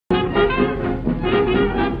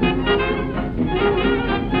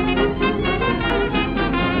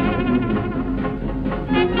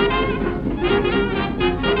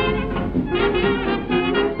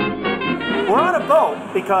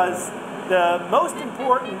because the most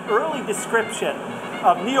important early description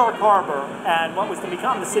of New York Harbor and what was to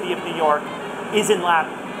become the city of New York is in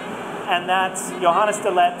Latin. And that's Johannes de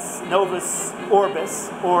Let's Novus Orbis,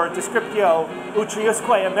 or Descriptio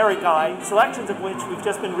Utriusque Americae, selections of which we've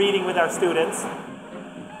just been reading with our students.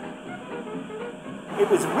 It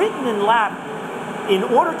was written in Latin in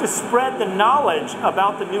order to spread the knowledge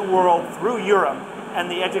about the New World through Europe and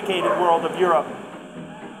the educated world of Europe.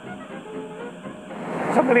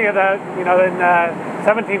 So many of the, in the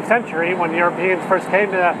 17th century, when Europeans first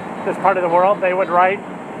came to this part of the world, they would write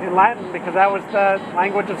in Latin because that was the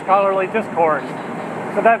language of scholarly discourse.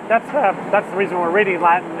 So that's the reason we're reading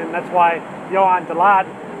Latin, and that's why Johann de Laat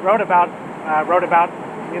wrote about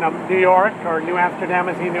New York, or New Amsterdam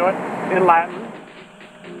as he knew it, in Latin.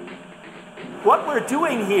 What we're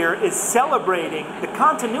doing here is celebrating the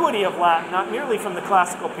continuity of Latin, not merely from the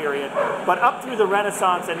classical period, but up through the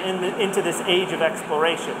Renaissance and into this age of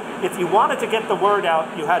exploration. If you wanted to get the word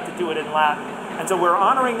out, you had to do it in Latin. And so we're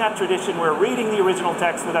honoring that tradition, we're reading the original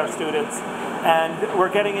text with our students, and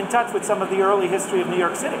we're getting in touch with some of the early history of New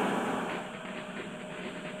York City.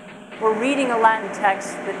 We're reading a Latin text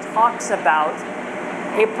that talks about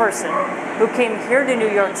a person who came here to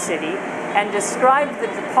New York City and described the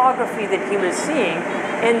topography that he was seeing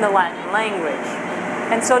in the Latin language.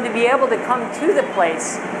 And so to be able to come to the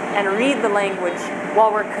place and read the language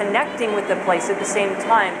while we're connecting with the place at the same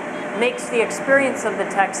time makes the experience of the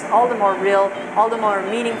text all the more real, all the more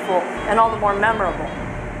meaningful, and all the more memorable.